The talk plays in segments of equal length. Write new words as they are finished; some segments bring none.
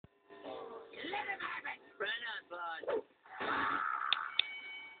Right on, boss.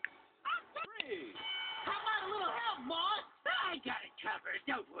 Free. How about a little help, boss? I got it covered.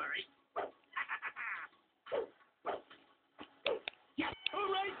 Don't worry. Yes. All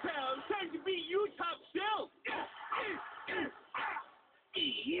right, pal. Time to beat you top shelf.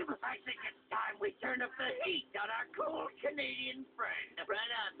 Steve, I think it's time we turn up the heat on our cool Canadian friend.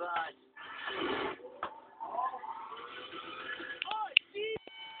 Right on, boss. Oh, Steve.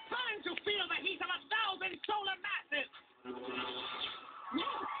 Time to feel the heat of 1,000 solar masses.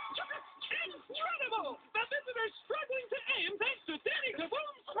 Incredible! The visitor's struggling to aim thanks to Danny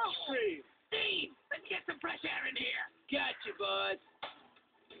Kaboom's smoke screen. Steve, let's get some fresh air in here. Gotcha, boss.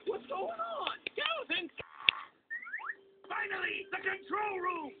 What's going on? Go, Finally, the control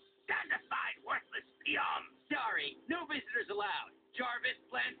room! Satisfied, worthless peon! Sorry, no visitors allowed. Jarvis,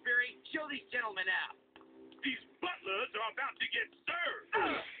 Lansbury, show these gentlemen out. These butlers are about to get served.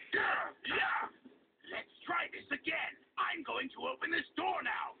 Yeah! Let's try this again. I'm going to open this door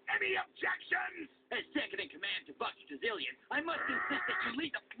now. Any objections? As second in command to Buck Gazillion, I must insist that you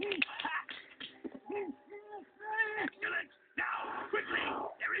lead the... Excellent!